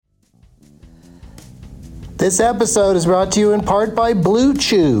This episode is brought to you in part by Blue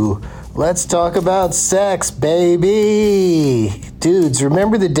Chew. Let's talk about sex, baby. Dudes,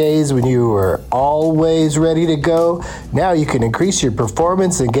 remember the days when you were always ready to go? Now you can increase your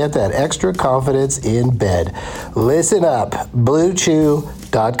performance and get that extra confidence in bed. Listen up,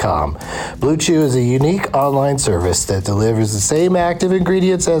 BlueChew.com. Blue Chew is a unique online service that delivers the same active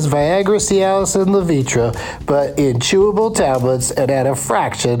ingredients as Viagra, Cialis, and Levitra, but in chewable tablets and at a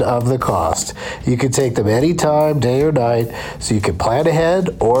fraction of the cost. You can take them anytime, day or night, so you can plan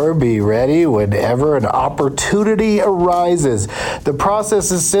ahead or be ready whenever an opportunity arises. The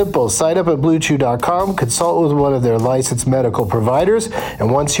process is simple. Sign up at BlueChew.com, consult with one of their licensed medical providers, and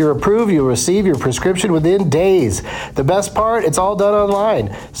once you're approved, you'll receive your prescription within days. The best part, it's all done online,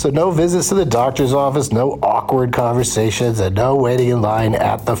 so no visits to the doctor's office, no awkward conversations, and no waiting in line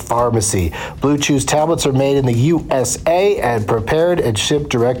at the pharmacy. Blue Chew's tablets are made in the USA and prepared and shipped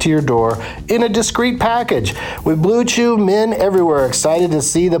direct to your door in a discreet package. With Blue Chew, men everywhere are excited to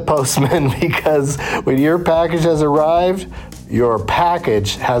see the postman because when your package has arrived, your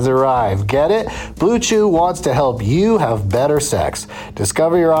package has arrived. Get it? Blue Chew wants to help you have better sex.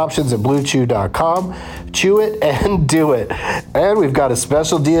 Discover your options at BlueChew.com. Chew it and do it. And we've got a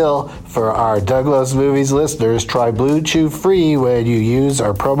special deal for our Doug Loves Movies listeners. Try Blue Chew free when you use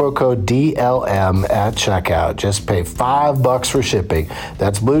our promo code DLM at checkout. Just pay $5 for shipping.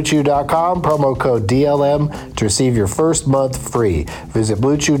 That's BlueChew.com, promo code DLM to receive your first month free. Visit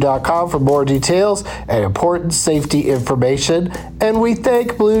BlueChew.com for more details and important safety information. And we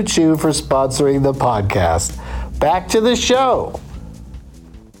thank Blue Chew for sponsoring the podcast. Back to the show.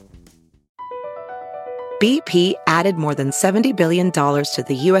 BP added more than $70 billion to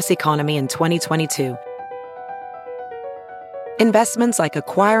the U.S. economy in 2022. Investments like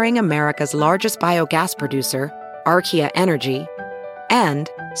acquiring America's largest biogas producer, Archaea Energy, and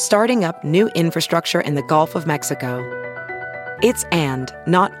starting up new infrastructure in the Gulf of Mexico. It's and,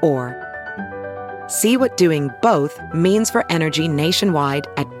 not or. See what doing both means for energy nationwide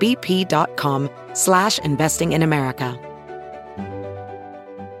at bp.com/investing in America.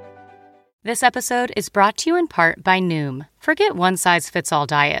 This episode is brought to you in part by Noom. Forget one-size-fits-all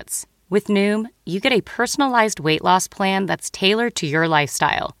diets. With Noom, you get a personalized weight loss plan that's tailored to your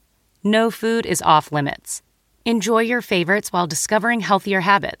lifestyle. No food is off-limits. Enjoy your favorites while discovering healthier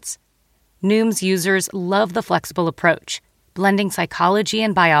habits. Noom's users love the flexible approach, blending psychology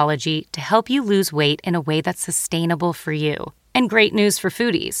and biology to help you lose weight in a way that's sustainable for you. And great news for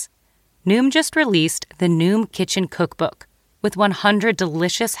foodies. Noom just released the Noom Kitchen Cookbook with 100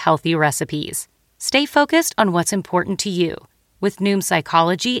 delicious, healthy recipes. Stay focused on what's important to you with Noom's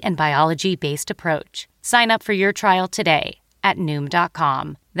psychology and biology-based approach. Sign up for your trial today at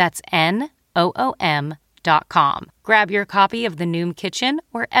Noom.com. That's NOOM.com. Grab your copy of the Noom Kitchen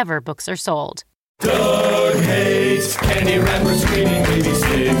wherever books are sold. Doug hates candy wrappers, screaming baby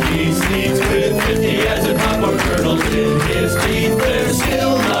sticky seeds with 50 as a drop of kernels in his teeth. There's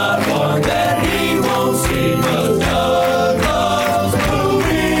still not one that he won't see, 'cause Doug loves movies.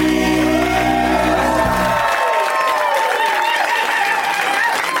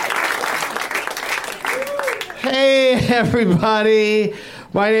 Hey everybody,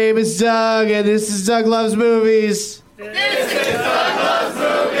 my name is Doug and this is Doug Loves Movies. This is Doug Loves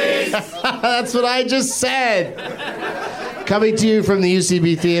Movies. That's what I just said. Coming to you from the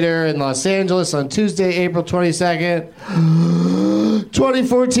UCB Theater in Los Angeles on Tuesday, April 22nd.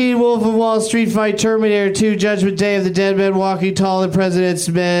 2014 Wolf of Wall Street Fight Terminator 2 Judgment Day of the Dead Men Walking Tall and President's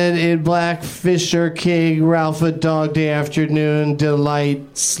Men in Black Fisher King Ralph a Dog Day Afternoon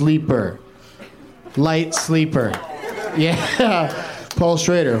Delight Sleeper. Light Sleeper. Yeah. Paul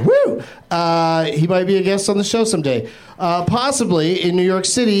Schrader. Woo! He might be a guest on the show someday. Possibly in New York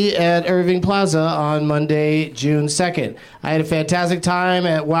City at Irving Plaza on Monday, June 2nd. I had a fantastic time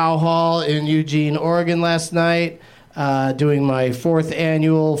at Wow Hall in Eugene, Oregon last night, doing my 4th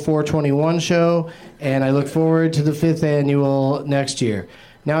annual 421 show, and I look forward to the 5th annual next year.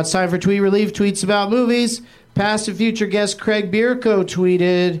 Now it's time for Tweet Relief, tweets about movies. Past and future guest Craig Bierko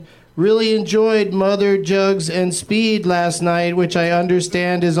tweeted, "Really enjoyed Mother, Jugs, and Speed last night," which I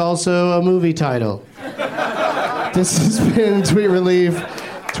understand is also a movie title. This has been Tweet Relief,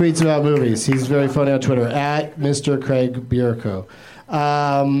 tweets about movies. He's very funny on Twitter, at Mr. Craig Bierko.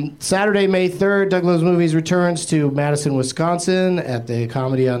 Saturday, May 3rd, Doug Loves Movies returns to Madison, Wisconsin at the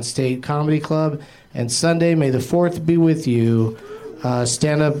Comedy on State Comedy Club. And Sunday, May the 4th be with you,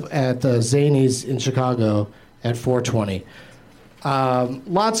 stand up at the Zanies in Chicago at 420.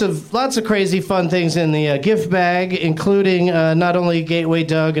 Lots of crazy fun things in the gift bag, including not only Gateway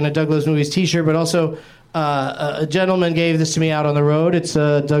Doug and a Doug Loves Movies t-shirt, but also A gentleman gave this to me out on the road. It's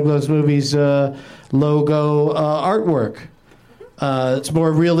Doug Loves Movies logo artwork. It's a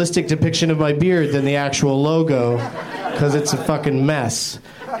more realistic depiction of my beard than the actual logo, because it's a fucking mess.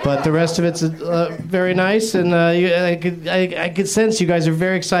 But the rest of it's very nice, and I could sense you guys are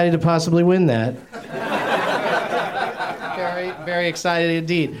very excited to possibly win that. Very, very excited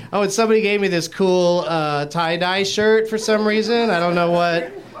indeed. Oh, and somebody gave me this cool tie-dye shirt for some reason. I don't know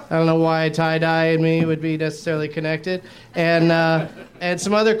why tie-dye and me would be necessarily connected. And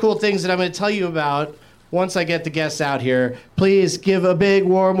some other cool things that I'm going to tell you about once I get the guests out here. Please give a big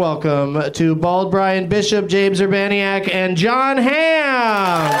warm welcome to Bald Bryan Bishop, James Urbaniak, and John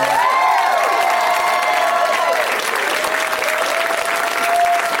Hamm.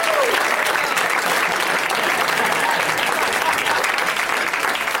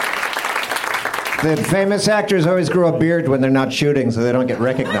 The famous actors always grow a beard when they're not shooting, so they don't get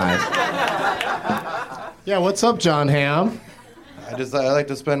recognized. Yeah, what's up, John Hamm? I like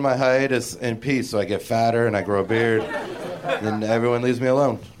to spend my hiatus in peace, so I get fatter and I grow a beard, and everyone leaves me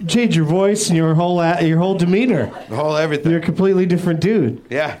alone. You changed your voice and your whole demeanor. The whole everything. You're a completely different dude.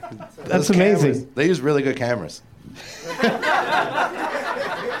 Yeah. That's Those amazing. Cameras, they use really good cameras.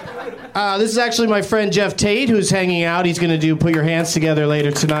 This is actually my friend Jeff Tate, who's hanging out. He's going to do Put Your Hands Together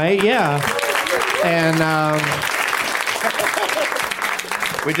later tonight. Yeah. And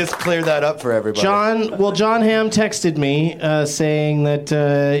we just cleared that up for everybody. John Hamm texted me saying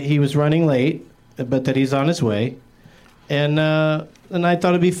that he was running late, but that he's on his way. And I thought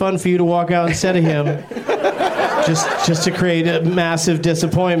it'd be fun for you to walk out instead of him, just to create a massive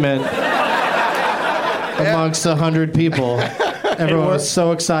disappointment amongst 100 people. Everyone was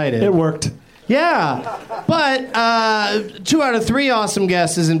so excited. It worked. Yeah, but 2 out of 3 awesome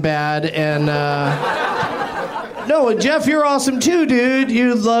guests isn't bad, and no, and Jeff, you're awesome too, dude.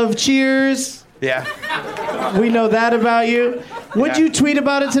 You love Cheers. Yeah. We know that about you. What'd you tweet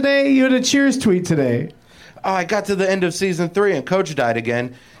about it today? You had a Cheers tweet today. Oh, I got to the end of season 3 and Coach died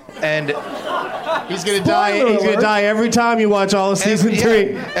again, and he's gonna die. He's gonna die every time you watch all of season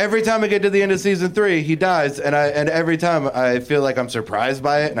 3. Every time I get to the end of season 3, he dies, and every time I feel like I'm surprised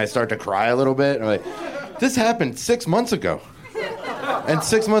by it, and I start to cry a little bit. And I'm like, this happened 6 months ago, and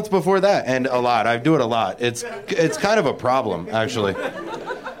 6 months before that, and a lot. I do it a lot. It's kind of a problem, actually.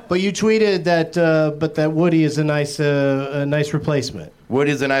 But you tweeted that Woody is a nice replacement.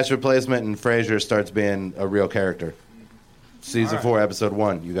 Woody's a nice replacement, and Frasier starts being a real character. Season 4, episode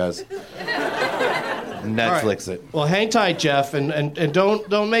 1, you guys. Netflix it. Well, hang tight, Jeff, and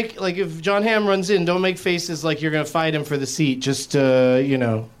don't make, like, if John Hamm runs in, don't make faces like you're gonna fight him for the seat. Just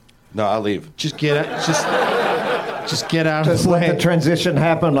No, I'll leave. Just get out of the Just way. let the transition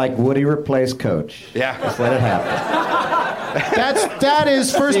happen like Woody replaced Coach. Yeah. Just let it happen. That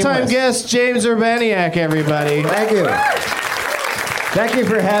is first-time Seamless. guest James Urbaniak, everybody. Thank you. Thank you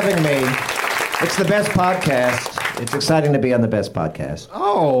for having me. It's the best podcast. It's exciting to be on the best podcast.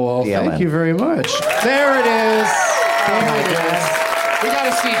 Oh, well, thank you very much. There it is. There it is. We got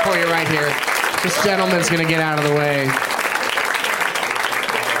a seat for you right here. This gentleman's going to get out of the way.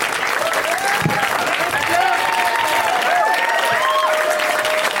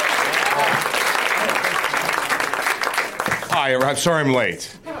 Hi, I'm sorry I'm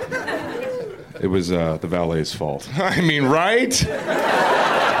late. It was the valet's fault. I mean, right?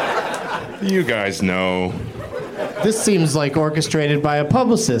 You guys know. This seems like orchestrated by a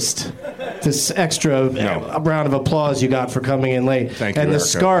publicist. This extra round of applause you got for coming in late. Thank you, and the Erica.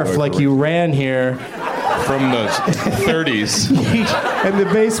 scarf, like you ran here. From the 30s. And the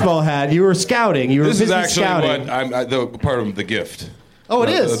baseball hat. You were scouting. You were This busy is actually scouting. the part of the gift. Oh, it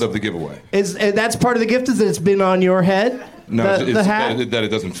is? Of the giveaway. That's part of the gift, is that it's been on your head? No, the hat? that it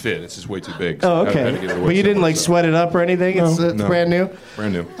doesn't fit. It's just way too big. Oh, I had to okay. give it away But you didn't, like, somewhere, sweat it up or anything? It's No. brand new?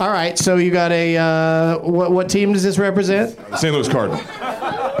 Brand new. All right, so you got a, what team does this represent? The St. Louis Cardinals.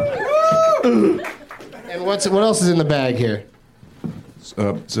 And what else is in the bag here?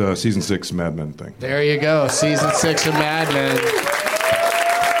 It's a season 6 Mad Men thing. There you go, season 6 of Mad Men.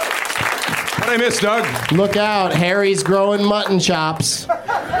 What I missed, Doug? Look out, Harry's growing mutton chops.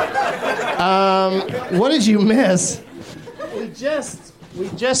 What did you miss? We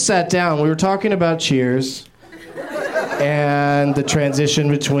just sat down. We were talking about Cheers and the transition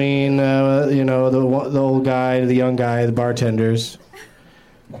between the old guy, the young guy, the bartenders.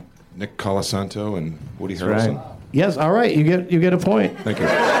 Nick Colasanto and Woody Harrelson. right. Yes, all right. You get a point. Thank you.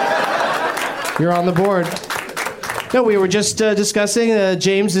 You're on the board. No, we were just discussing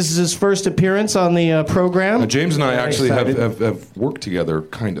James. This is his first appearance on the program. James and I actually have worked together,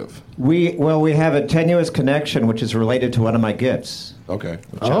 kind of. We have a tenuous connection, which is related to one of my gifts. Okay.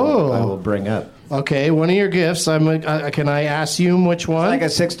 Which I will bring up. Okay, one of your gifts. Can I assume which one? It's like a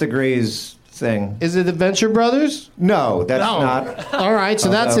 6 degrees thing. Is it the Venture Brothers? No, that's not. All right, so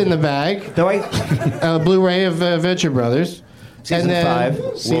that's in the bag. Blu-ray of Venture Brothers. Season 5.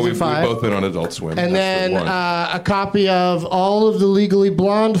 We've both been on Adult Swim. And then a copy of all of the Legally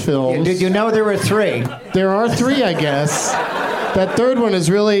Blonde films. Did you know there were 3? There are 3, I guess. That third one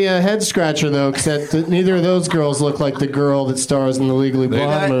is really a head-scratcher, though, because neither of those girls look like the girl that stars in the Legally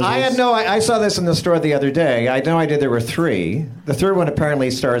Blonde movies. I saw this in the store the other day. I had no idea there were 3. The third one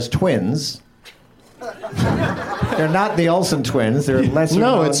apparently stars twins. They're not the Olsen twins. They're lesser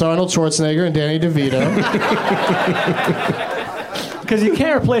known. It's Arnold Schwarzenegger and Danny DeVito. Because you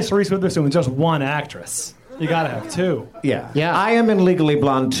can't replace Reese Witherspoon with just one actress. You gotta have 2. Yeah. I am in Legally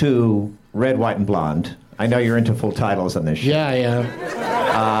Blonde 2, Red, White, and Blonde. I know you're into full titles on this show.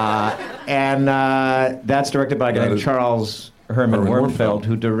 Yeah. And that's directed by a guy named Charles Herman Wormfeld,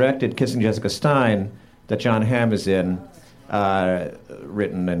 who directed Kissing Jessica Stein, that John Hamm is in,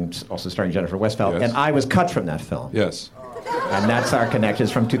 written and also starring Jennifer Westphal. Yes. And I was cut from that film. Yes. And that's our connection.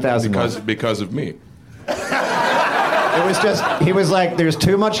 It's from 2001. Because of me. It was just, he was like, there's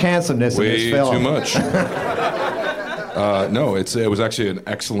too much handsomeness in this film. Way too much. No, it was actually an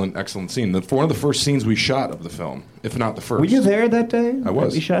excellent scene. One of the first scenes we shot of the film, if not the first. Were you there that day? I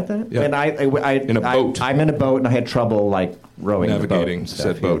was. We shot that? Yeah. And in a boat. I'm in a boat, and I had trouble, rowing navigating the boat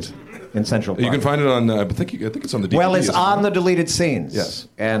said boat. In Central Park. You can find it on, I think it's on the DVD. Well, it's on the deleted scenes. Yes.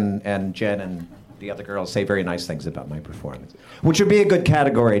 And Jen and the other girls say very nice things about my performance. Which would be a good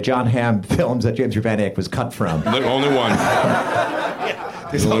category, John Hamm films that James Urbaniak was cut from. Only one.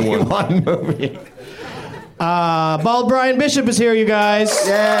 There's only one movie. Bald Bryan Bishop is here, you guys.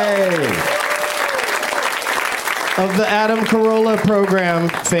 Yay! Of the Adam Carolla program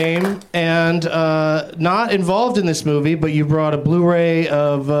fame, and not involved in this movie, but you brought a Blu-ray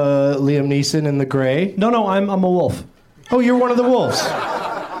of Liam Neeson in The Gray. No, I'm a wolf. Oh, you're one of the wolves.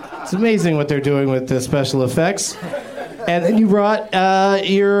 It's amazing what they're doing with the special effects. And then you brought,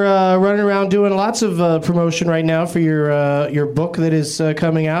 you're running around doing lots of promotion right now for your book that is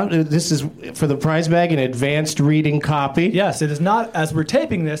coming out. This is for the prize bag, an advanced reading copy. Yes, it is not, as we're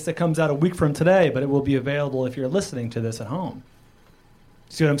taping this, it comes out a week from today, but it will be available if you're listening to this at home.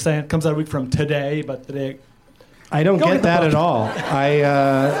 See what I'm saying? It comes out a week from today, but today... I don't get that at all.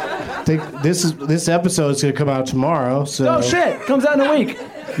 I think this episode is going to come out tomorrow. So. Oh, shit! Comes out in a week.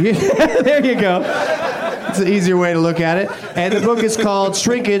 Yeah, there you go. It's an easier way to look at it. And the book is called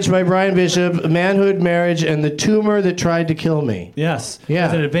Shrinkage by Bryan Bishop, Manhood, Marriage, and the Tumor That Tried to Kill Me. Yes. Yeah.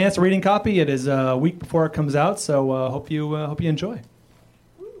 It's an advanced reading copy. It is a week before it comes out, so hope you enjoy.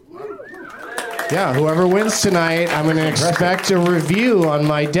 Yeah, whoever wins tonight, I'm going to expect a review on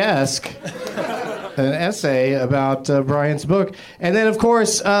my desk. An essay about Bryan's book. And then, of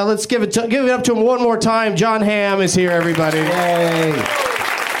course, let's give it up to him one more time. John Hamm is here, everybody. Yay!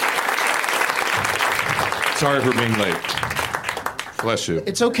 Sorry for being late. Bless you.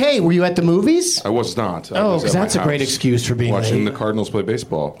 It's okay. Were you at the movies? I was not. Oh, because that's a great excuse for being watching late. the Cardinals play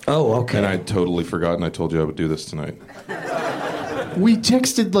baseball. Oh, okay. And I'd totally forgotten I told you I would do this tonight. We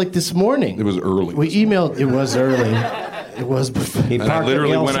texted this morning. It was early. We emailed. It was early. It was before. He parked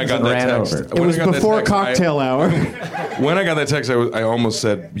literally, at when I got that text, It was before cocktail hour. When I got that text, I almost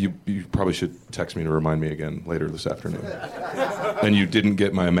said, you probably should text me to remind me again later this afternoon. And you didn't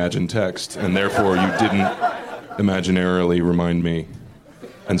get my imagined text, and therefore you didn't imaginarily remind me.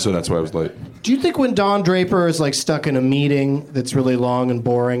 And so that's why I was late. Do you think when Don Draper is stuck in a meeting that's really long and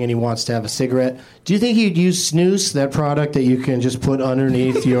boring and he wants to have a cigarette, do you think he'd use Snooze, that product that you can just put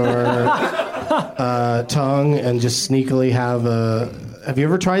underneath your tongue and just sneakily have a... Have you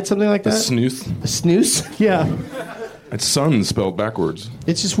ever tried something like that? A snooze? A snooze? Yeah. It's sun spelled backwards.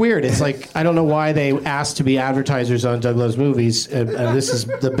 It's just weird. It's I don't know why they asked to be advertisers on Doug Loves Movies, and this is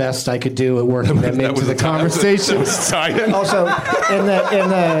the best I could do at working them into the conversation. Also, in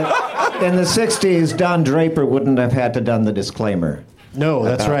the 60s, Don Draper wouldn't have had to done the disclaimer. No,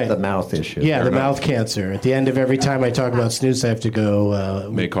 that's right. The mouth issue. Yeah, the mouth cancer. At the end of every time I talk about snooze, I have to go,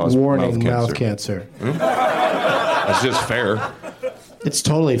 may cause warning, mouth cancer. That's just fair. It's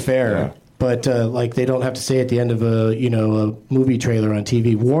totally fair. Yeah. But they don't have to say at the end of a movie trailer on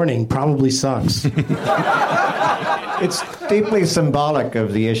TV, warning, probably sucks. It's deeply symbolic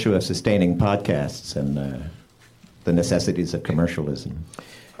of the issue of sustaining podcasts and the necessities of commercialism.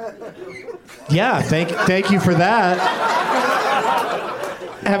 Yeah, thank you for that.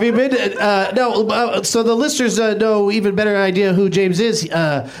 Have you been? No. So the listeners know even better idea who James is.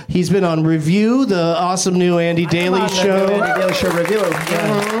 He's been on Review, the awesome new Andy Daly show. Andy Daly Show Review.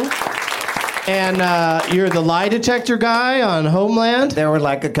 And you're the lie detector guy on Homeland. There were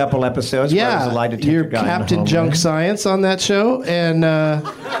like a couple episodes where I was a lie detector you're guy. Captain Junk Science on that show. And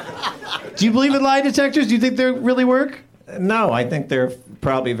do you believe in lie detectors? Do you think they really work? No, I think they're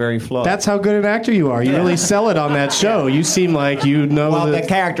probably very flawed. That's how good an actor you are. You really sell it on that show. You seem like you know. Well, the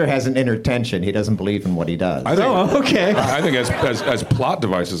character has an inner tension. He doesn't believe in what he does. Okay. I think as plot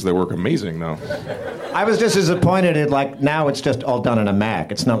devices, they work amazing, though. I was just disappointed at, like, now it's just all done on a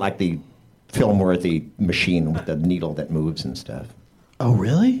Mac. It's not like the film-worthy machine with the needle that moves and stuff. Oh,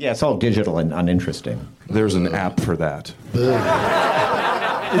 really? Yeah, it's all digital and uninteresting. There's an app for that. You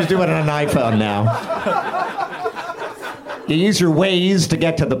just do it on an iPhone now. You use your Waze to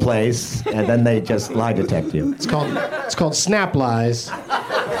get to the place, and then they just lie detect you. It's called Snap Lies.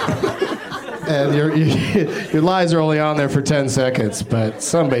 And your lies are only on there for 10 seconds, but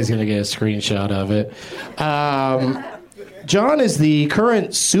somebody's going to get a screenshot of it. John is the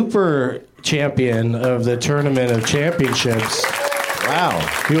current super champion of the Tournament of Championships. Wow.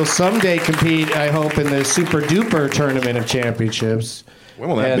 He will someday compete, I hope, in the Super Duper Tournament of Championships. When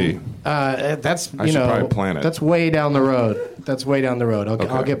will that be? That's I should probably plan it. That's way down the road.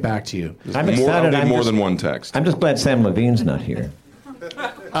 I'll get back to you. I'm excited. I'll need more than one text. I'm just glad Sam Levine's not here.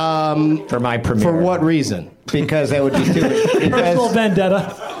 For my premiere. For what reason? Because that would be too. Personal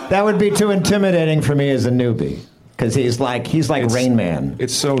vendetta. That would be too intimidating for me as a newbie. Because he's like Rain Man.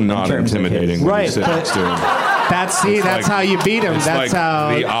 It's so not intimidating when you sit next to him. That's how you beat him. It's That's like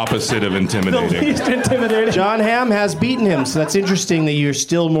how the opposite of The intimidating. least intimidating. John Hamm has beaten him. So that's interesting that you're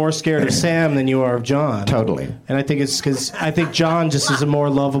still more scared of Sam than you are of John. Totally. And I think it's because I think John just is a more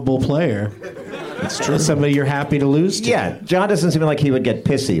lovable player. It's true. Somebody you're happy to lose to. Yeah, John doesn't seem like he would get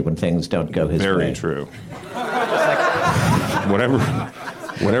pissy when things don't go his way. Very true. Whatever.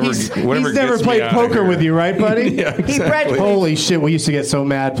 He's never gets me played out of poker here. with you, right, buddy? Yeah, exactly. Holy shit, we used to get so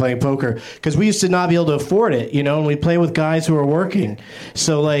mad playing poker because we used to not be able to afford it, and we play with guys who are working.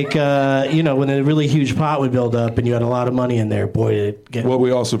 So, when a really huge pot would build up and you had a lot of money in there, boy, it'd get... Well, we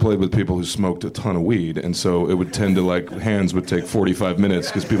also played with people who smoked a ton of weed, and so it would tend to, hands would take 45 minutes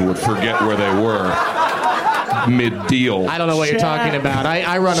because people would forget where they were mid-deal. I don't know what you're talking about.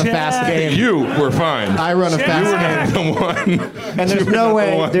 I run a fast game. You were fine. I run a fast game. You were not the one. And there's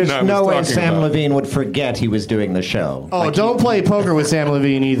no way Sam Levine would forget he was doing the show. Oh, don't play poker with Sam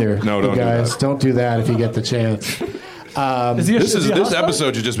Levine either. No, don't do guys. that. Don't do that if you get the chance. This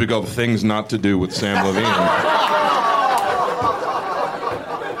episode should just be called "Things Not to Do with Sam Levine."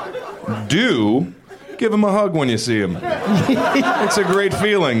 Give him a hug when you see him. It's a great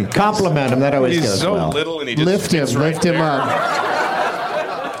feeling. Compliment him. That always He's goes so well. little, and he just Lift him there.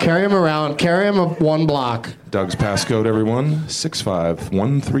 up. Carry him around. Carry him up one block. Doug's passcode, everyone,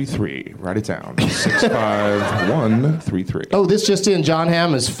 65133. Write it down. 65133. Oh, this just in. John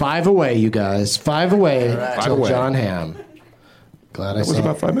Hamm is 5 away, you guys. 5 away till away. John Hamm. Glad I was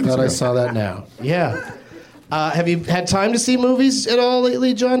about 5 minutes Glad I ago. saw that now. Yeah. Have you had time to see movies at all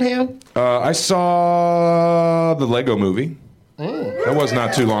lately, John Hamm? I saw the Lego movie. That was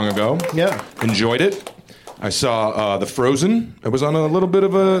not too long ago. Yeah. Enjoyed it. I saw The Frozen. I was on a little bit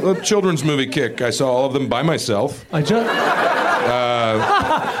of a children's movie kick. I saw all of them by myself. I just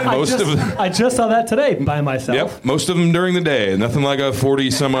saw that today by myself. Yep, most of them during the day. Nothing like a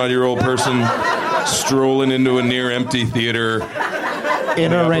 40-some-odd-year-old person strolling into a near-empty theater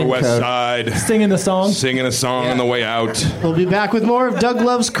In a Upper raincoat. West Side, Singing the song. singing a song on the way out. We'll be back with more of Doug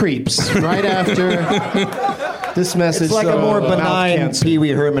Loves Creeps right after this message. It's like a more about benign cancer. Pee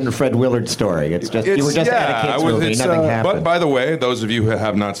Wee Herman and Fred Willard story. It's just you were just at a kids movie, nothing happened. But by the way, those of you who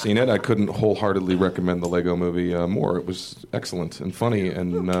have not seen it, I couldn't wholeheartedly recommend the Lego movie more. It was excellent and funny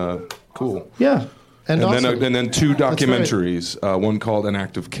and cool. Yeah. And awesome. then two That's right. documentaries. One called An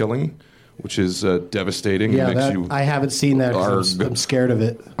Act of Killing, which is devastating. Yeah, It makes that, you I haven't seen that. 'Cause arg. I'm scared of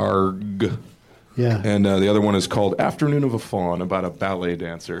it. arg. Yeah. And the other one is called Afternoon of a Faun, about a ballet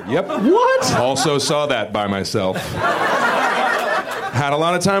dancer. Yep. What? Also saw that by myself. Had a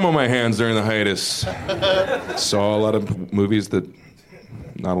lot of time on my hands during the hiatus. Saw a lot of movies that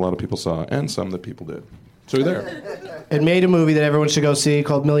not a lot of people saw, and some that people did. So you're there. It made a movie that everyone should go see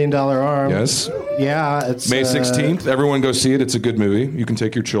called $1 Million Arm. Yes. Yeah, it's May 16th. Everyone go see it. It's a good movie. You can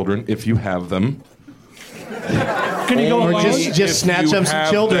take your children if you have them. Can you go Or alone? just If snatch you up some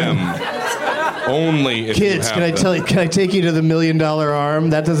have children. them. Only if Kids, you can I have tell them. you? Can I take you to the $1 Million Arm?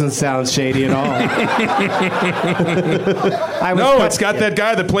 That doesn't sound shady at all. No, it's got that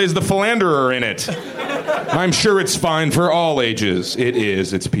guy that plays the philanderer in it. I'm sure it's fine for all ages. It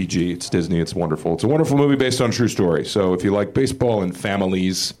is. It's PG. It's Disney. It's wonderful. It's a wonderful movie based on a true story. So if you like baseball and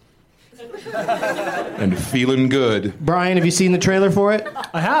families and feeling good. Brian, have you seen the trailer for it?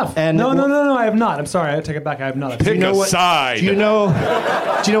 I have. And no, I have not. I'm sorry. I take it back. I have not. Pick a side. Do you know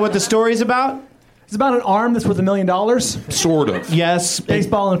what the story's about? It's about an arm that's worth $1 million. Sort of. Yes.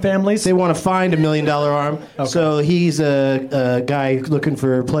 Baseball and families. They want to find $1 million arm. Okay. So he's a guy looking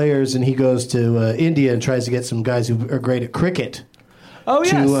for players, and he goes to India and tries to get some guys who are great at cricket. Oh,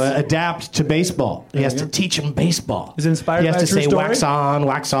 yes. To adapt to baseball. He has to teach them baseball. Is it inspired by a true story? He has to say wax on,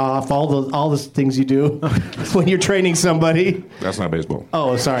 wax off, all the things you do when you're training somebody. That's not baseball.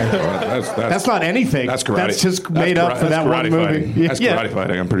 Oh, sorry. That's not anything. That's karate. That's just made up for that one movie. Fighting. That's karate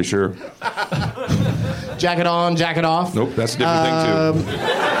fighting, I'm pretty sure. Jacket on, jacket off. Nope, that's a different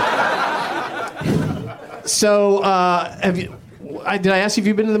thing, too. So, did I ask you if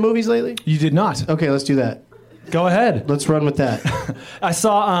you've been to the movies lately? You did not. Okay, let's do that. Go ahead. Let's run with that. I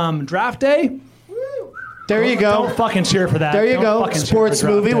saw Draft Day. There you go. Don't fucking cheer for that. There you go. Sports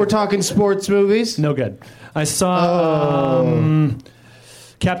movie. We're talking sports movies. No good. I saw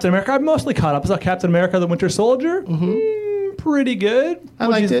Captain America. I'm mostly caught up. I saw Captain America: The Winter Soldier. Pretty good. I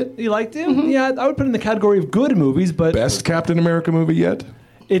liked it. You liked it? Yeah, I would put it in the category of good movies, but best Captain America movie yet?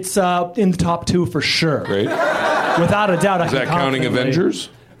 It's in the top 2 for sure. Great. Without a doubt. Is that counting Avengers?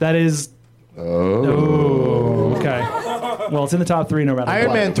 That is. Oh. Okay. Well, it's in the top 3 no matter what.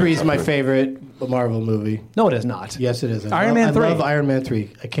 Iron Man 3 is my favorite Marvel movie. No, it is not. Yes, it is. Iron Man 3. I love Iron Man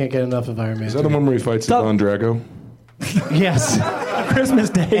 3. I can't get enough of Iron Man 3. Is that the one where he fights Don Drago? Yes. Christmas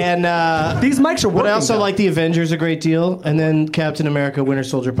Day. And these mics are working. But I also like the Avengers a great deal. And then Captain America, Winter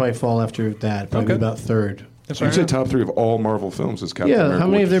Soldier probably fall after that. Probably about third. So you say top 3 of all Marvel films is Captain America? Yeah, how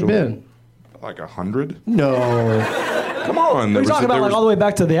many have there been? Like 100? No. Come on. We're talking about all the way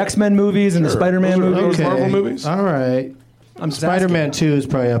back to the X-Men movies and the Spider-Man movies. Okay. Marvel movies? All right. Spider-Man 2 is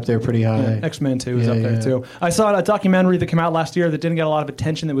probably up there pretty high. Yeah, X-Men 2 is up there too. I saw a documentary that came out last year that didn't get a lot of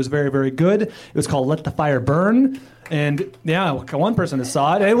attention that was very, very good. It was called Let the Fire Burn. And yeah, one person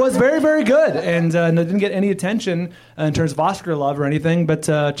saw it. It was very, very good. And it didn't get any attention in terms of Oscar love or anything. But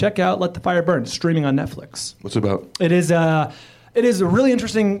check out Let the Fire Burn. It's streaming on Netflix. What's it about? It is a really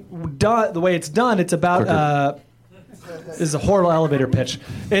interesting the way it's done. It's about this is a horrible elevator pitch.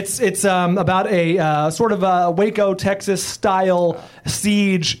 It's about a sort of a Waco, Texas style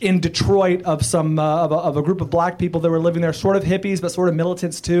siege in Detroit of some of a group of black people that were living there, sort of hippies but sort of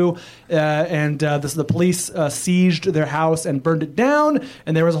militants too. The police sieged their house and burned it down,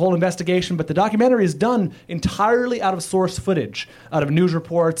 and there was a whole investigation. But the documentary is done entirely out of source footage, out of news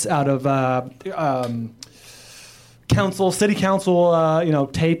reports, out of city council,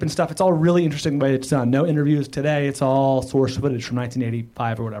 tape and stuff. It's all really interesting the way it's done. No interviews today. It's all source footage from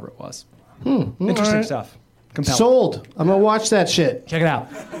 1985 or whatever it was. Interesting stuff. Compelling. Sold. I'm going to watch that shit. Check it out.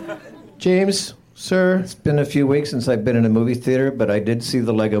 James, sir. It's been a few weeks since I've been in a movie theater, but I did see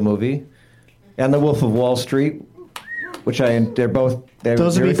the Lego Movie and The Wolf of Wall Street, which they're both.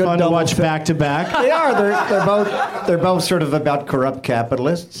 Those would be fun to watch back to back. They are. They're both sort of about corrupt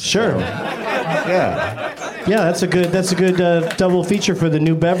capitalists. Sure. Yeah. Yeah, that's a good double feature for the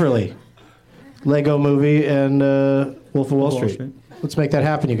New Beverly. Lego Movie and Wolf of Wall Street. Let's make that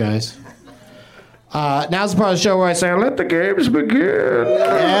happen, you guys. Now's the part of the show where I say, let the games begin.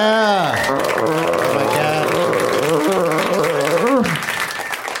 Yeah. Oh my God.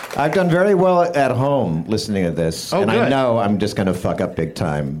 I've done very well at home listening to this, and good. I know I'm just going to fuck up big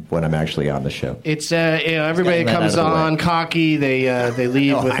time when I'm actually on the show. It's everybody comes on cocky. They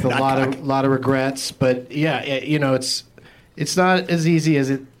leave with a lot of regrets. But yeah, it's not as easy as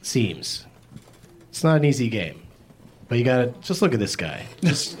it seems. It's not an easy game, but you gotta just look at this guy.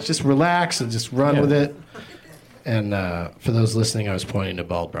 Just relax and just run with it. And for those listening, I was pointing to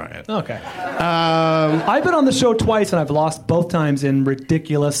Bald Bryan. Okay. I've been on the show twice, and I've lost both times in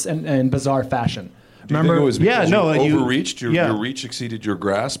ridiculous and bizarre fashion. Remember? It was because you overreached? Your reach exceeded your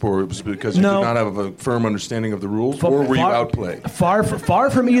grasp, or it was because you did not have a firm understanding of the rules, or were you outplayed? Far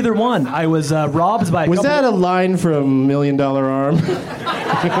from either one. I was robbed by a Was that a line from $1 Million Arm?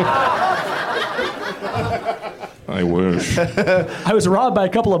 I wish. I was robbed by a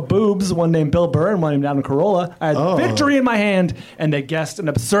couple of boobs, one named Bill Burr and one named Adam Carolla. I had victory in my hand, and they guessed an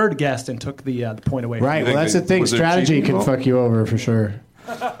absurd guess and took the point away. Right, well, that's the thing. Strategy can fuck you over for sure,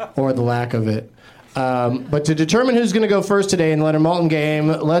 or the lack of it. But to determine who's going to go first today in the Leonard Maltin game,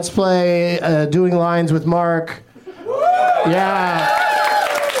 let's play Doing Lines with Mark. Yeah.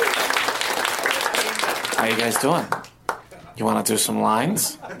 How you guys doing? You want to do some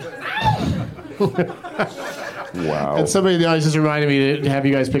lines? Wow. And somebody in the audience just reminded me to have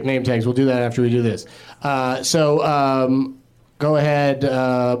you guys pick name tags. We'll do that after we do this. Go ahead,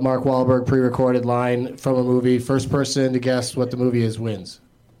 Mark Wahlberg, pre-recorded line from a movie. First person to guess what the movie is wins.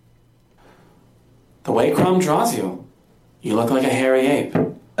 The way Crumb draws you, you look like a hairy ape.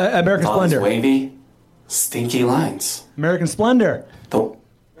 American All these Splendor. wavy, stinky lines. American Splendor.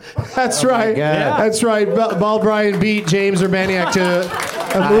 That's right. Yeah. That's right. Bald Bryan beat James Urbaniak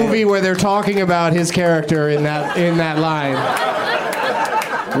to a movie where they're talking about his character in that line.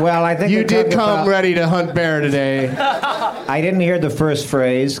 Well, I think You they're did talking come about- ready to hunt bear today. I didn't hear the first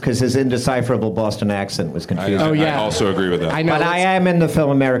phrase because his indecipherable Boston accent was confusing. Oh, yeah. I also agree with that. I know. But I am in the film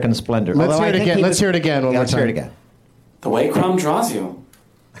American Splendor. Let's Although hear I it think again. he Let's was- hear it again one more Let's hear it time. again. The way Crumb draws you,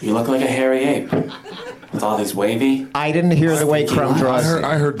 you look like a hairy ape. With all these wavy. I didn't hear the way Crumb draws you.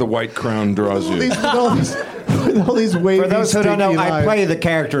 I heard the white crown draws you. All these wavy, For those who don't know, stinky I lines. play the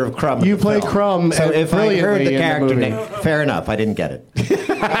character of Crumb. in You the play film. Crumb So if I heard brilliantly the in the character movie. name, fair enough. I didn't get it. Excuse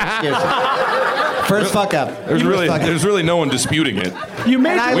me. First fuck up. There's really no one disputing it. You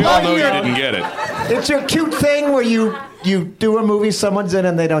made And I We all love know you your- didn't get it. It's a cute thing where you do a movie someone's in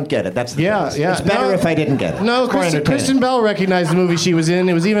and they don't get it. That's the Yeah, thing. yeah. It's better No, if I didn't get it. No, It's more entertaining. Kristen Bell recognized the movie she was in.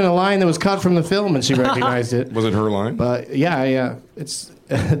 It was even a line that was cut from the film, and she recognized it. Was it her line? But yeah. It's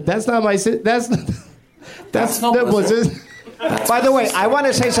that's not my. That's not that was it. By the way, I want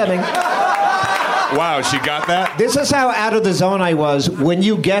to say something. Wow, she got that? This is how out of the zone I was when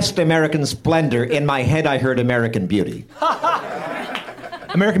you guessed American Splendor. In my head, I heard American Beauty.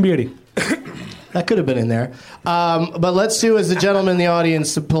 American Beauty. That could have been in there. But let's do as the gentleman in the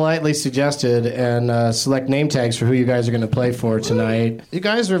audience politely suggested and select name tags for who you guys are going to play for tonight. You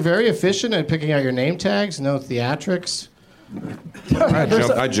guys are very efficient at picking out your name tags. No theatrics.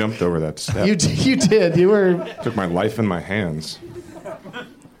 I jumped over that step. You did. You were. Took my life in my hands.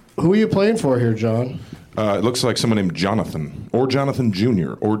 Who are you playing for here, John? It looks like someone named Jonathan, or Jonathan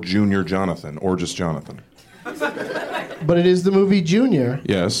Jr., or Junior Jonathan, or just Jonathan. But it is the movie Junior.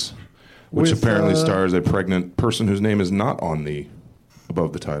 Yes, which With, apparently stars a pregnant person whose name is not on the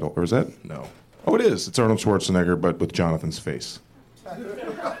above the title, or is that no? Oh, it is. It's Arnold Schwarzenegger, but with Jonathan's face.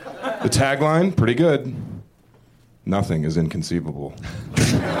 The tagline, pretty good. Nothing is inconceivable.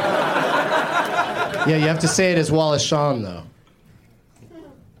 Yeah, you have to say it as Wallace Shawn, though.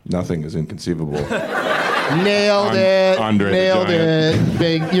 Nothing is inconceivable. Nailed it. Andre the Nailed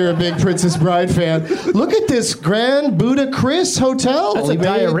it. You're a big Princess Bride fan. Look at this Grand Buddha Chris Hotel. That's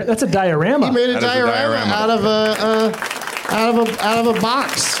a diorama. He made a That is a diorama out of a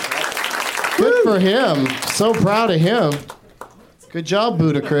box. Good for him. So proud of him. Good job,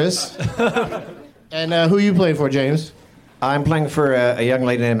 Buddha Chris. And who you playing for, James? I'm playing for a young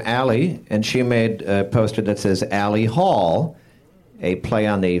lady named Allie, and she made a poster that says Allie Hall, a play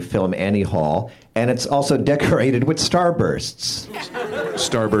on the film Annie Hall, and it's also decorated with starbursts.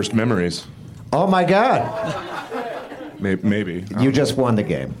 Starburst memories. Oh my God! Maybe. You just won the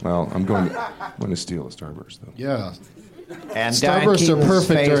game. Well, I'm going to steal a starburst though. Yeah. And Starbursts are Diane Keaton's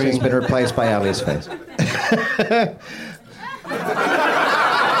perfect face during- has been replaced by Allie's face.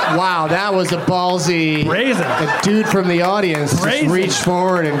 Wow, that was a ballsy. Brazen. A dude from the audience just Brazen. reached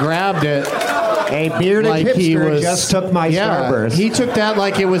forward and grabbed it. A bearded Like he hipster was just took my starburst. He took that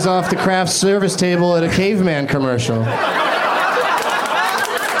like it was off the craft service table at a caveman commercial.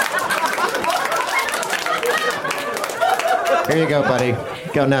 Here you go, buddy.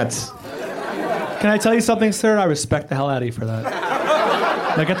 Go nuts. Can I tell you something, sir? I respect the hell out of you for that.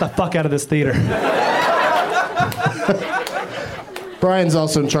 Now get the fuck out of this theater. Brian's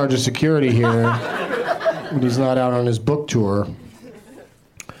also in charge of security here when he's not out on his book tour.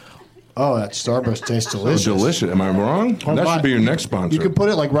 Oh, that Starburst tastes delicious. Delicious. Am I wrong? That should be your next sponsor. You could put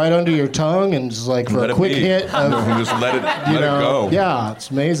it like right under your tongue and just like for Let a it quick be. hit of, No, just let it you let know, it go. Yeah,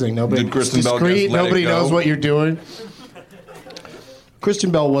 it's amazing. Nobody, Did Kristen it's Bell discreet. just let it Nobody go? knows what you're doing.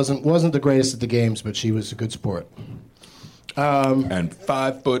 Kristen Bell wasn't the greatest at the games, but she was a good sport. And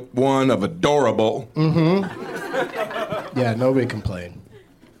 5'1" of adorable. Yeah, nobody complained.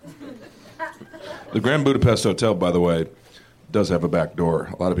 The Grand Budapest Hotel, by the way, does have a back door.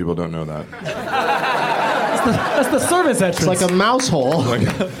 A lot of people don't know that. That's the service entrance. It's like a mouse hole. Like,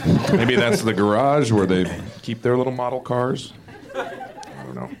 maybe that's the garage where they keep their little model cars. I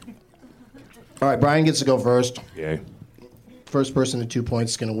don't know. All right, Brian gets to go first. Yay. First person to 2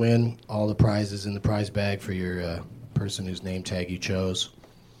 points is going to win all the prizes in the prize bag for your person whose name tag you chose.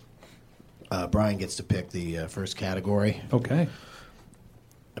 Brian gets to pick the first category. Okay.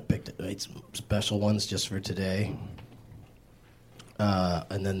 I picked 8 special ones just for today.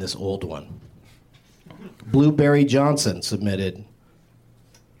 And then this old one. Blueberry Johnson submitted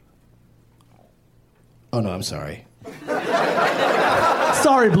Oh, no, I'm sorry.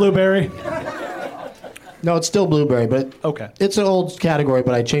 Sorry, Blueberry. No, it's still Blueberry, but Okay. it's an old category,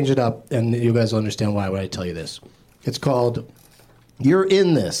 but I changed it up, and you guys will understand why when I tell you this. It's called You're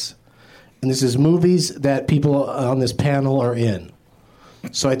in This. And this is movies that people on this panel are in.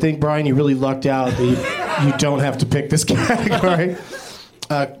 So I think, Bryan, you really lucked out that you don't have to pick this category.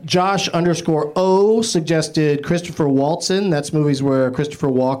 Josh_O suggested Christopher Waltzen. That's movies where Christopher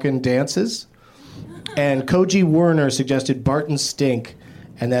Walken dances. And Koji Werner suggested Barton Stink.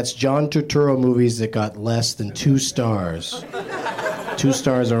 And that's John Turturro movies that got less than 2 stars. 2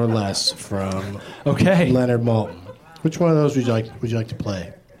 stars or less from Leonard Maltin. Which one of those would you like to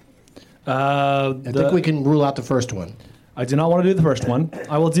play? I think we can rule out the first one. I do not want to do the first one.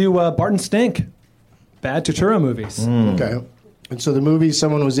 I will do Barton Stink. Bad Turturro movies. Okay. And so the movie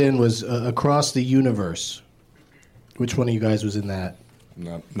someone was in was Across the Universe. Which one of you guys was in that?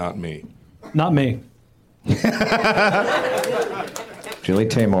 Not me. Not me. Julie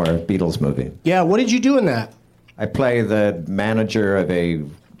Taymor, Beatles movie. Yeah, what did you do in that? I play the manager of a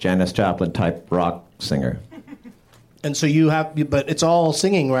Janis Joplin type rock singer. And so you have, but it's all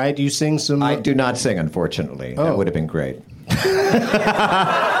singing, right? Do you sing some? I do not sing, unfortunately. Oh. That would have been great.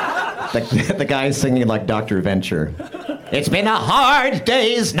 the guy singing like Dr. Venture. It's been a hard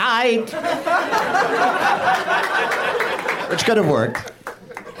day's night. Which could have worked.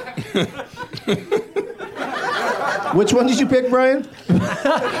 Which one did you pick, Bryan?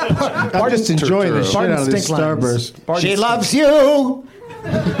 I'm just enjoying the shit out of this Starburst. She loves you.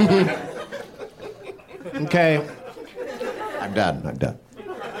 Okay. I'm done.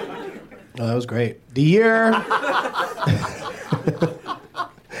 Oh, that was great. The year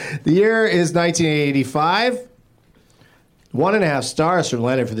is 1985. 1.5 stars from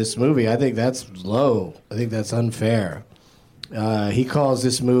Leonard for this movie. I think that's low. I think that's unfair. He calls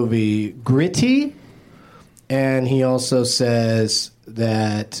this movie gritty, and he also says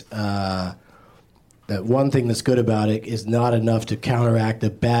that that one thing that's good about it is not enough to counteract the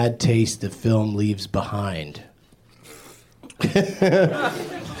bad taste the film leaves behind.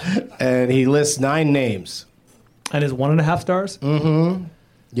 And he lists 9 names. And is 1.5 stars? Mm-hmm.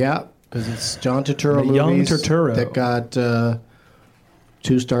 Yeah, because it's John Turturro movies young Turturro. that got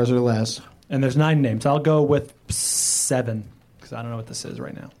 2 stars or less. And there's 9 names. I'll go with 7, because I don't know what this is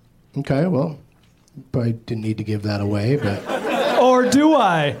right now. Okay, well, probably didn't need to give that away, but... Or do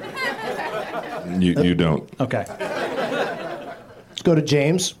I? You don't. Okay. Let's go to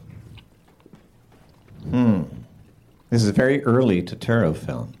James. This is a very early Turturro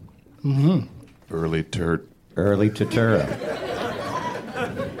film. Mm-hmm. Early Turturro.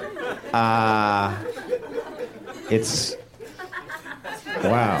 It's...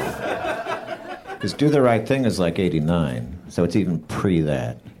 Wow. Because Do the Right Thing is like 89, so it's even pre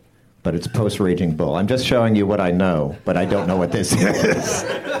that. But it's post-Raging Bull. I'm just showing you what I know, but I don't know what this is.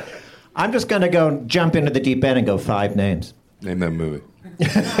 I'm just going to jump into the deep end and go 5 names. Name that movie.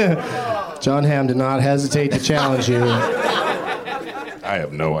 John Hamm did not hesitate to challenge you. I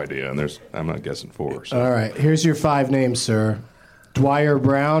have no idea, and I'm not guessing 4. So. All right, here's your 5 names, sir. Dwyer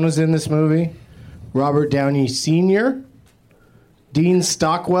Brown was in this movie. Robert Downey Sr. Dean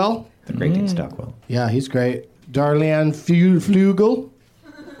Stockwell. The great Dean Stockwell. Yeah, he's great. Darlene Flugel.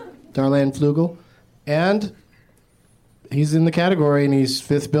 And he's in the category, and he's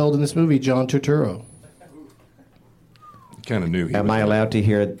 5th billed in this movie, John Turturro. Kind of knew he Am was I in allowed to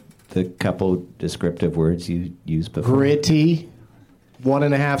hear the couple descriptive words you used before? Gritty,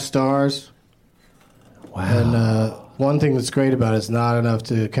 1.5 stars. Wow. And one thing that's great about it is not enough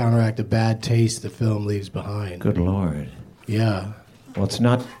to counteract the bad taste the film leaves behind. Good Lord. Yeah. Well, it's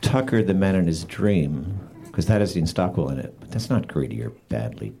not Tucker the Man in His Dream, because that has Dean Stockwell in it. But that's not greedy or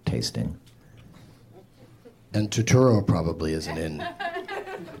badly tasting. And Turturro probably isn't in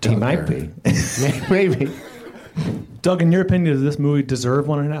Tucker. He might be. Maybe. Doug, in your opinion, does this movie deserve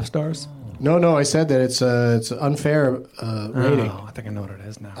 1.5 stars? No, I said that it's an unfair rating. Oh, I think I know what it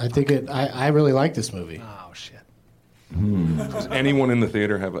is now. I think I really like this movie. Oh, shit. Does anyone in the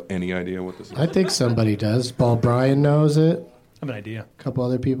theater have any idea what this is? I think somebody does. Paul Bryan knows it. I have an idea. A couple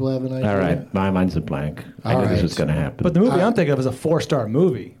other people have an idea. All right, my mind's a blank. I knew this was going to happen. But the movie I'm thinking of is a 4-star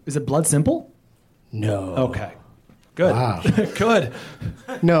movie. Is it Blood Simple? No. Okay. Good. Wow. Good.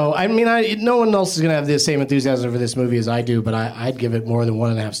 No, I mean, no one else is going to have the same enthusiasm for this movie as I do, but I'd give it more than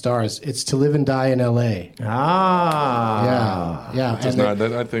 1.5 stars. It's To Live and Die in L.A. Ah. Yeah.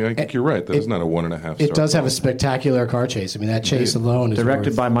 I think you're right. That is not a 1.5 star. It does have a spectacular car chase. I mean, that chase alone is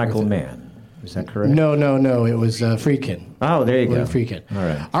Directed by Michael worth it. Mann. Is that correct? No. It was Friedkin. Oh, there you go. Friedkin. All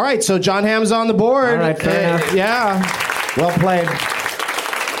right. All right, so John Hamm's on the board. All right, fair enough. Yeah. Well played.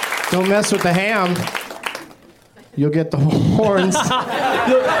 Don't mess with the ham. You'll get the horns.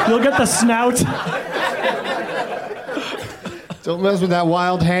 You'll get the snout. Don't mess with that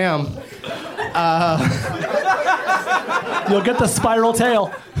wild ham. You'll get the spiral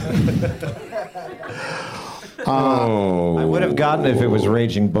tail. I would have gotten it if it was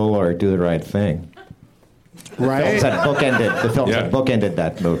Raging Bull or Do the Right Thing. Right? The films that bookended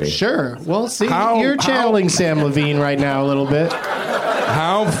that movie. Sure. Well, see, you're channeling Sam Levine right now a little bit.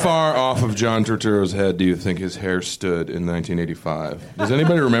 How far off of John Turturro's head do you think his hair stood in 1985? Does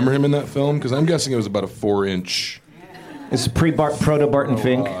anybody remember him in that film? Because I'm guessing it was about a 4-inch. It's proto Barton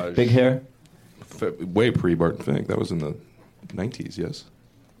Fink, big hair. Way pre Barton Fink. That was in the 90s, yes.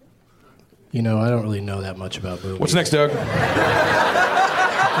 You know, I don't really know that much about movies. What's next, Doug?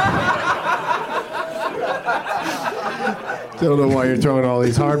 Don't know why you're throwing all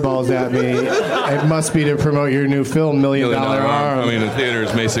these hardballs at me. It must be to promote your new film, $1 Million Arm. I mean, in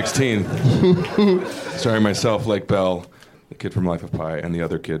theaters, May 16th. Starring myself, Lake Bell, the kid from Life of Pi, and the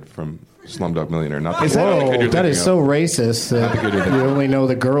other kid from Slumdog Millionaire. Not the Whoa, that is so racist that you only know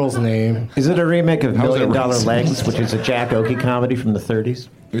the girl's name. Is it a remake of $1 Million Legs, which is a Jack Oakey comedy from the 30s?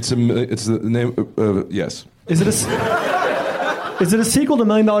 It's the name. Yes. Is it a sequel to $1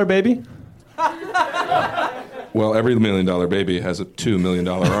 Million Baby? Well, every $1 Million Baby has $2 million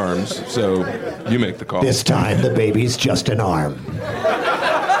arms, so you make the call. This time, the baby's just an arm.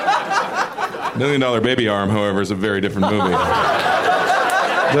 $1 Million Baby arm, however, is a very different movie.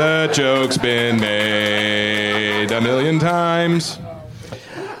 The joke's been made 1 million times.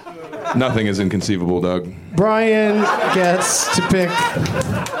 Nothing is inconceivable, Doug. Bryan gets to pick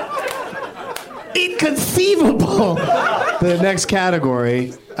inconceivable. The next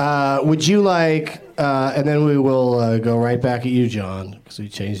category. Would you like, and then we will go right back at you, John, because we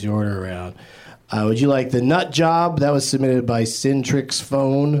changed the order around. Would you like the Nut Job? That was submitted by Cintrix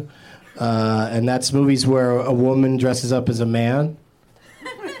Phone. And that's movies where a woman dresses up as a man.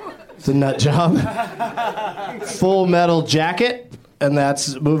 It's a nut job. Full Metal Jacket. And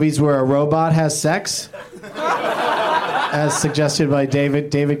that's movies where a robot has sex. As suggested by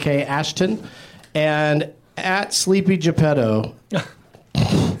David K. Ashton. And at Sleepy Geppetto.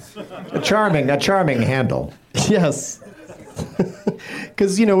 A charming handle. Yes.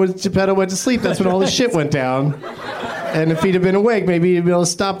 Because, you know, when Geppetto went to sleep, that's when all the shit went down. And if he'd have been awake, maybe he'd be able to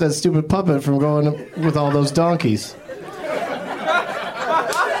stop that stupid puppet from going with all those donkeys.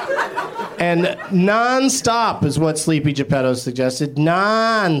 And Non-Stop is what Sleepy Geppetto suggested.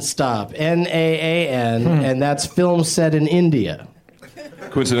 Non-Stop. N-A-A-N. And that's film set in India.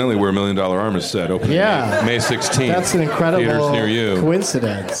 Coincidentally, where $1 Million Arm is set, opening May 16th. That's an incredible Theaters near you.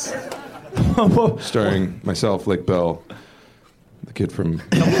 Coincidence. Starring myself, Lake Bell, the kid from...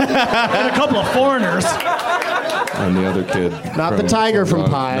 And a couple of foreigners. And the other kid. Not the tiger from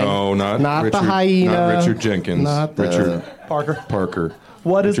Pi. No, not Richard, the hyena. Not Richard Jenkins. Not the... Richard Parker.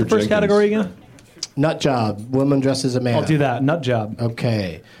 What is Richard the first Jenkins. category again? Nut Job. Woman dressed as a man. I'll do that. Nut Job.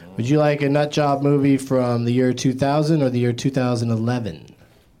 Okay. Would you like a Nut Job movie from the year 2000 or the year 2011?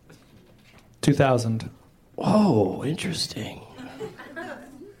 2000. Whoa, interesting.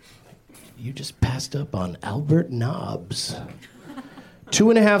 You just passed up on Albert Nobbs.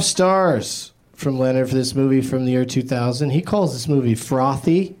 2.5 stars from Leonard for this movie from the year 2000. He calls this movie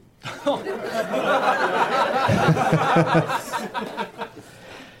frothy.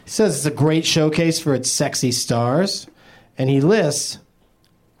 He says it's a great showcase for its sexy stars. And he lists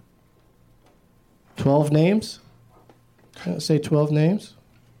 12 names. Can I say 12 names?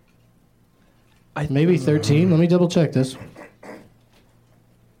 Maybe 13. Let me double check this.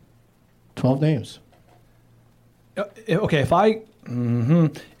 12 names. Okay, if I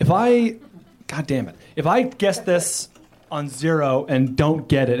God damn it. If I guess this on 0 and don't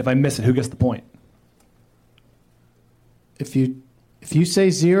get it, if I miss it, who gets the point? If you say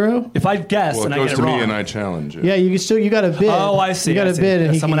 0, if I guess Well, and it I goes get to it me wrong. and I challenge it. yeah, you got to bid. Oh, I see, You got I to see. bid, and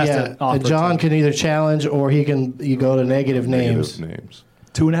Yeah, he someone can, has to offer it John to- can either challenge or you go to negative names. Negative names.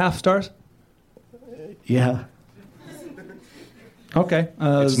 2.5 stars? Yeah. Okay.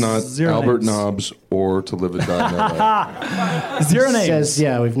 It's not 0 Albert names. Nobbs or To Live and Die in LA. 0 names.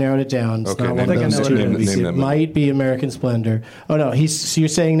 Says we've narrowed it down. It's Okay, not name one of them. those two Name movies. It them. might be American Splendor. Oh no, so you're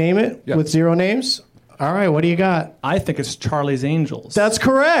saying name it Yeah. with 0 names? All right, what do you got? I think it's Charlie's Angels. That's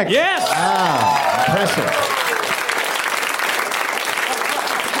correct. Yes! Impressive.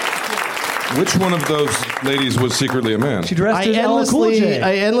 Which one of those ladies was secretly a man? She dressed as LL Cool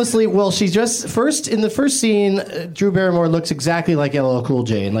J. Well, she's just in the first scene, Drew Barrymore looks exactly like LL Cool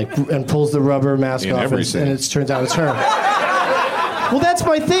J and pulls the rubber mask In off, every and scene. it turns out it's her. Well, that's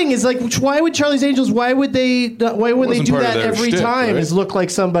my thing. Is like, why would Charlie's Angels? Why wouldn't they do that every time? Is look like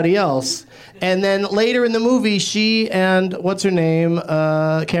somebody else. And then later in the movie, she and what's her name,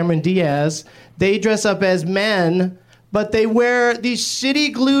 Cameron Diaz, they dress up as men. But they wear these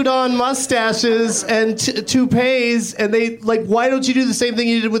shitty glued-on mustaches and toupees, and they why don't you do the same thing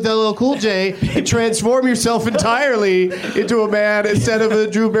you did with LL Cool J and transform yourself entirely into a man instead of a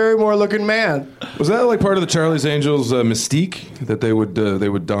Drew Barrymore-looking man? Was that like part of the Charlie's Angels mystique that they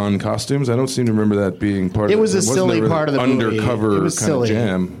would don costumes? I don't seem to remember that being part of it. It was a silly part of the movie. Undercover It was kind silly. of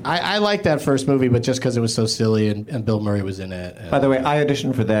jam. I liked that first movie, but just because it was so silly and Bill Murray was in it. By the way, I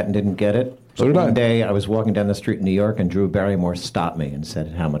auditioned for that and didn't get it. So did I. One day I was walking down the street in New York and Drew Barrymore stopped me and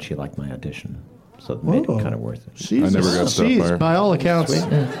said how much he liked my audition. So it made it kind of worth it. I never got stopped by her. By all accounts,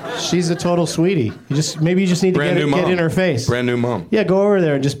 she's a total sweetie. Maybe you just need to get in her face. Brand new mom. Yeah, go over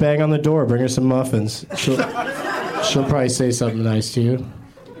there and just bang on the door. Bring her some muffins. She'll probably say something nice to you.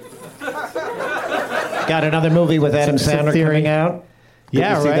 Got another movie with Adam Sandler coming out.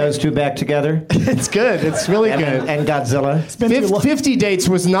 Yeah, Did you see those two back together? It's good. It's really good. And Godzilla. 50 dates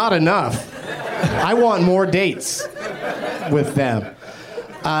was not enough. I want more dates with them.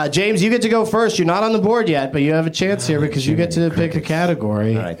 James, you get to go first. You're not on the board yet, but you have a chance here because you get to pick a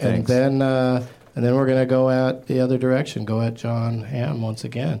category. All right, thanks. And then we're going to go at the other direction. Go at John Hamm once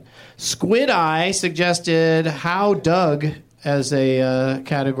again. Squid Eye suggested How Doug as a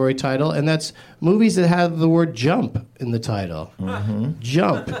category title, and that's movies that have the word jump in the title. Mm-hmm.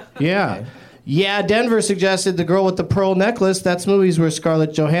 Jump, yeah. Okay. Yeah, Denver suggested The Girl with the Pearl Necklace. That's movies where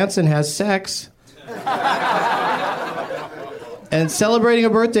Scarlett Johansson has sex. And celebrating a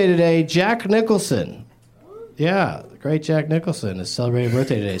birthday today, Jack Nicholson. Yeah, the great Jack Nicholson is celebrating a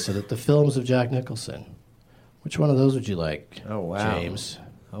birthday today, so that the films of Jack Nicholson. Which one of those would you like, James?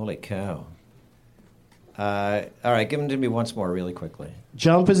 Holy cow. All right, give them to me once more really quickly.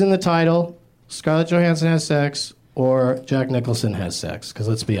 Jump is in the title, Scarlett Johansson has sex, or Jack Nicholson has sex, because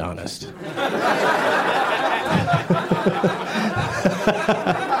let's be honest.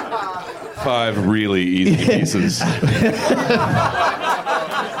 5 really easy pieces.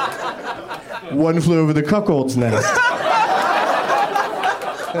 One Flew Over the Cuckold's Nest.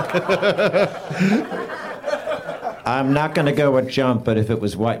 I'm not going to go with Jump, but if it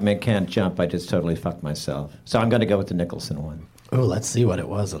was White Men Can't Jump, I just totally fucked myself. So I'm going to go with the Nicholson one. Oh, let's see what it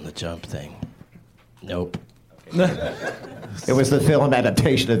was on the Jump thing. Nope. It was the film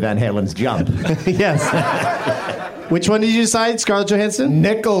adaptation of Van Halen's Jump. Yes. Which one did you decide? Scarlett Johansson?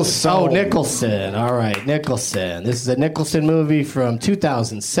 Nicholson. Oh, Nicholson. All right, Nicholson. This is a Nicholson movie from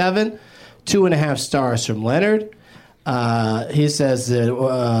 2007. 2.5 stars from Leonard. He says that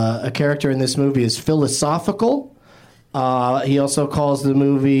a character in this movie is philosophical. He also calls the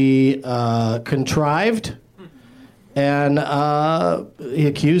movie contrived. And he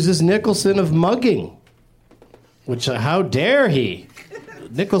accuses Nicholson of mugging. Which, how dare he?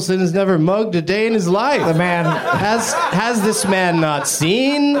 Nicholson has never mugged a day in his life. The man has this man not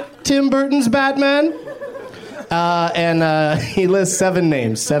seen Tim Burton's Batman? And he lists 7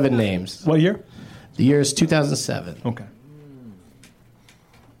 names. 7 names. What year? The year is 2007. Okay.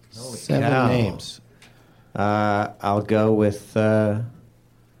 7 names. I'll go with... There's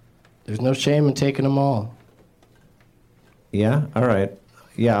no shame in taking them all. Yeah? All right.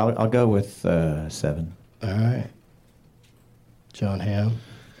 Yeah, I'll go with 7. All right. John Hamm.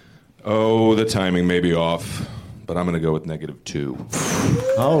 Oh, the timing may be off, but I'm going to go with -2.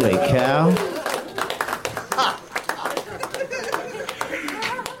 Holy cow.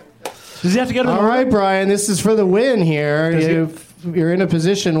 Does he have to get it? All right, Bryan, this is for the win here. You're in a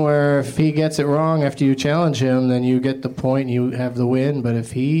position where if he gets it wrong after you challenge him, then you get the point, you have the win. But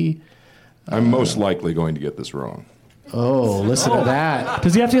if he... I'm most likely going to get this wrong. Oh, listen to that.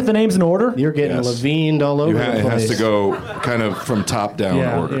 Does he have to get the names in order? You're getting levined all over the place. It has to go kind of from top down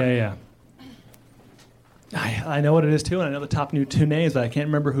order. Yeah. I know what it is, too, and I know the top 2 names, but I can't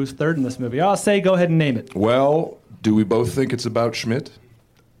remember who's third in this movie. I'll say go ahead and name it. Well, do we both think it's about Schmidt?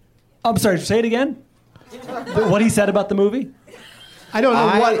 I'm sorry, say it again? What he said about the movie? I don't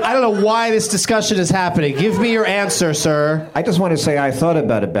know why this discussion is happening. Give me your answer, sir. I just want to say I thought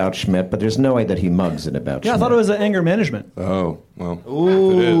about Schmidt, but there's no way that he mugs it about Schmidt. Yeah, I thought it was anger management. Oh, well, if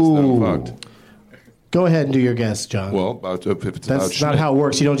it is, then I'm fucked. Go ahead and do your guess, John. Well, if it's about That's Schmidt. not how it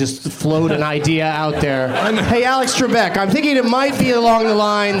works. You don't just float an idea out there. Hey, Alex Trebek, I'm thinking it might be along the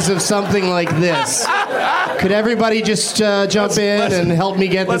lines of something like this. Could everybody just jump in and help me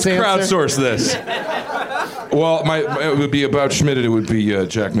get this answer? Let's crowdsource this. Well, it would be about Schmidt. It would be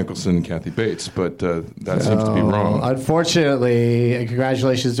Jack Nicholson and Kathy Bates, but that seems to be wrong. Unfortunately, and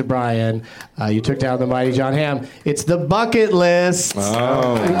congratulations to Bryan. You took down the mighty John Hamm. It's The Bucket List.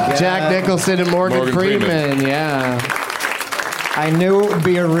 Oh, Jack Nicholson and Morgan Freeman. Yeah. I knew it would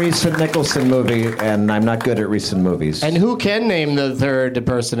be a recent Nicholson movie, and I'm not good at recent movies. And who can name the third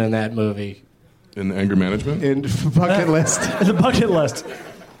person in that movie? In the anger management? In Bucket List. The Bucket List.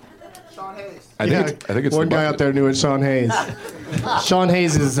 I think it's one guy out there knew it. Sean Hayes. Sean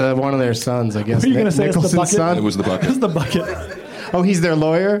Hayes is one of their sons, I guess. Were you going to say it's The Bucket? Son? It was The Bucket. It's The Bucket. Oh, he's their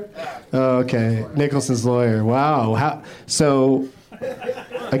lawyer? Oh, okay. Nicholson's lawyer. Wow. So,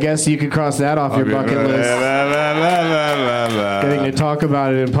 I guess you could cross that off your bucket list. Getting to talk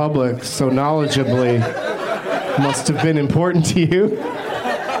about it in public so knowledgeably must have been important to you.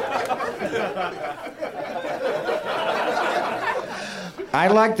 I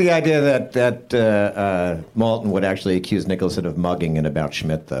like the idea that Malton would actually accuse Nicholson of mugging in About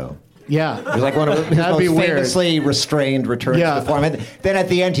Schmidt, though. Yeah. It was like one of his That'd be most weird. famously restrained returns to the form. And then at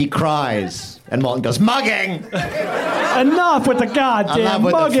the end he cries, and Malton goes, mugging! Enough with the goddamn Enough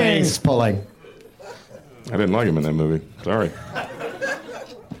with mugging! the face pulling. I didn't like him in that movie. Sorry.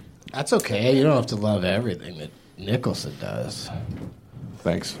 That's okay. You don't have to love everything that Nicholson does.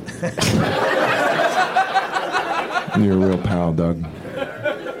 Thanks. You're a real pal, Doug.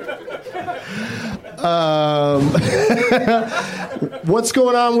 What's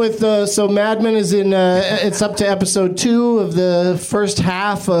going on with so Mad Men is in it's up to episode 2 of the first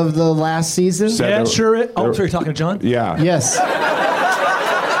half of the last season. Yeah, sure. Oh, so you're talking to John? Yeah. Yes.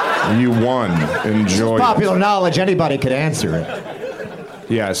 You won. Enjoy. Popular knowledge, anybody could answer it.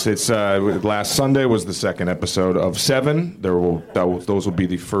 Yes, it's last Sunday was the second episode of 7. Those will be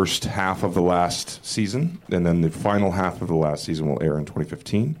the first half of the last season, and then the final half of the last season will air in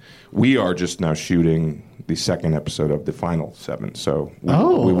 2015. We are just now shooting the second episode of the final 7, so we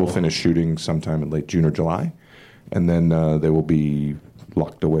will finish shooting sometime in late June or July, and then they will be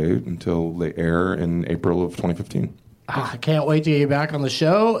locked away until they air in April of 2015. I can't wait to get you back on the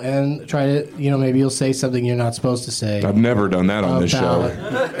show and try to, maybe you'll say something you're not supposed to say. I've never done that on this show.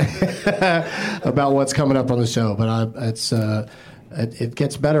 About what's coming up on the show, but it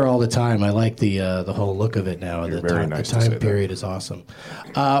gets better all the time. I like the whole look of it now. You're the very time, nice the to time say period that. is awesome.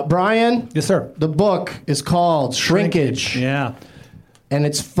 Brian? Yes, sir. The book is called Shrinkage. Yeah. And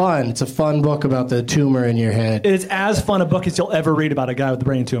it's fun. It's a fun book about the tumor in your head. It is as fun a book as you'll ever read about a guy with a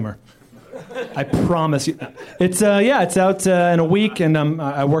brain tumor. I promise you. It's out in a week, and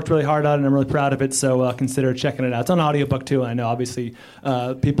I worked really hard on it, and I'm really proud of it, so consider checking it out. It's on audiobook, too. I know, obviously,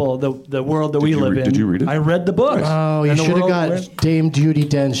 people, the world that we live in. Did you read it? I read the book. Oh, you should have got Dame Judi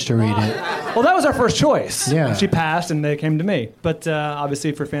Dench to read it. Well, that was our first choice. Yeah. She passed, and they came to me. But obviously,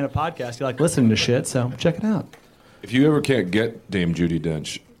 if you're a fan of podcasts, you like listening to shit, so check it out. If you ever can't get Dame Judi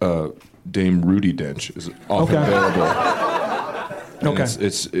Dench, Dame Rudy Dench is often available. And Okay.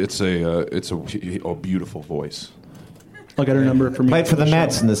 It's a beautiful voice. I'll get her number from you. Played for the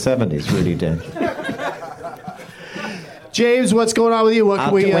Mets in the 70s, Rudy did. James, what's going on with you? What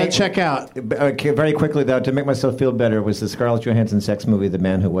can we check out? Okay, very quickly, though, to make myself feel better, was the Scarlett Johansson sex movie, The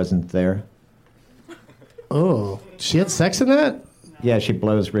Man Who Wasn't There? Oh, she had sex in that? Yeah, she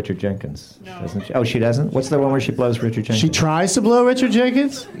blows Richard Jenkins, doesn't she? Oh, she doesn't? What's the one where she blows Richard Jenkins? She tries to blow Richard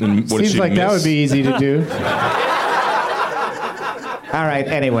Jenkins? And what did Seems she like that miss? would be easy to do. All right,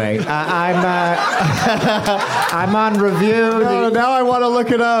 anyway, I'm on review. Now I want to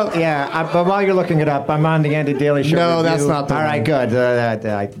look it up. Yeah, but while you're looking it up, I'm on the Andy Daly Show No, review. that's not the All right, one. good.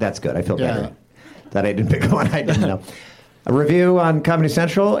 That's good. I feel better. Yeah. That I didn't pick one I didn't know. A review on Comedy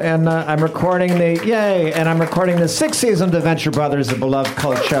Central, and I'm recording the sixth season of Venture Brothers, a beloved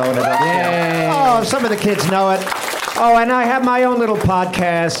cult show. Yay! Oh, some of the kids know it. Oh, and I have my own little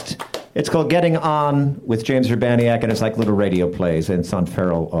podcast. It's called Getting On with James Urbaniak, and it's like little radio plays, and it's on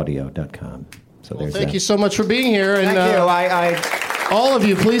feralaudio.com. So there's Thank that. you so much for being here. And, Thank you. all of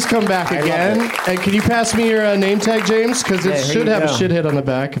you, please come back I love again. it. And can you pass me your name tag, James? Because it Yeah, here should you have a go. shithead on the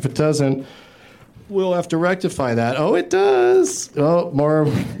back. If it doesn't, we'll have to rectify that. Oh, it does. Oh, more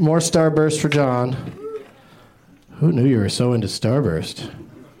Starburst for John. Who knew you were so into Starburst?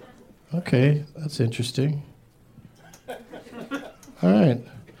 Okay, that's interesting. All right.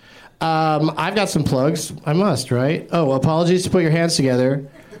 I've got some plugs. I must, right? Oh, apologies to put your hands together.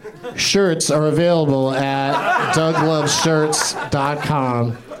 Shirts are available at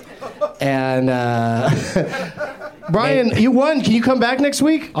dougloveshirts.com. And Brian, you won. Can you come back next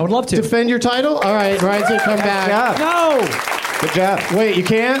week? I would love to. Defend your title? All right, Brian's going to come back. No! Good job. Wait, you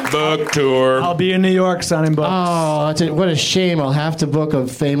can't? Book tour. I'll be in New York signing books. Oh, what a shame. I'll have to book a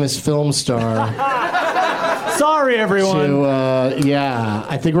famous film star Sorry, everyone.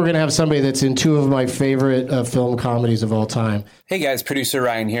 I think we're going to have somebody that's in two of my favorite film comedies of all time. Hey guys, producer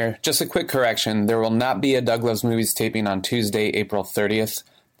Ryan here. Just a quick correction. There will not be a Doug Loves Movies taping on Tuesday, April 30th.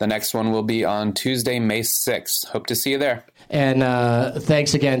 The next one will be on Tuesday, May 6th. Hope to see you there. And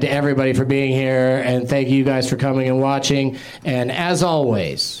thanks again to everybody for being here. And thank you guys for coming and watching. And as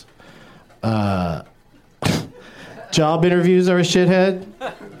always, job interviews are a shithead.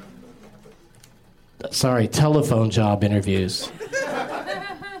 Sorry, telephone job interviews.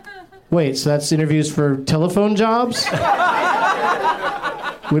 Wait, so that's interviews for telephone jobs?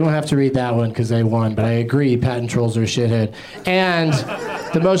 We don't have to read that one because they won, but I agree, patent trolls are a shithead. And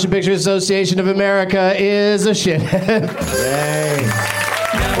the Motion Picture Association of America is a shithead. Yay.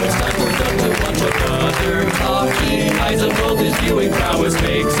 Now it's time for Doug to watch a brother talking. Eyes of both his viewing prowess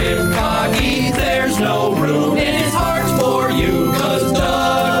makes it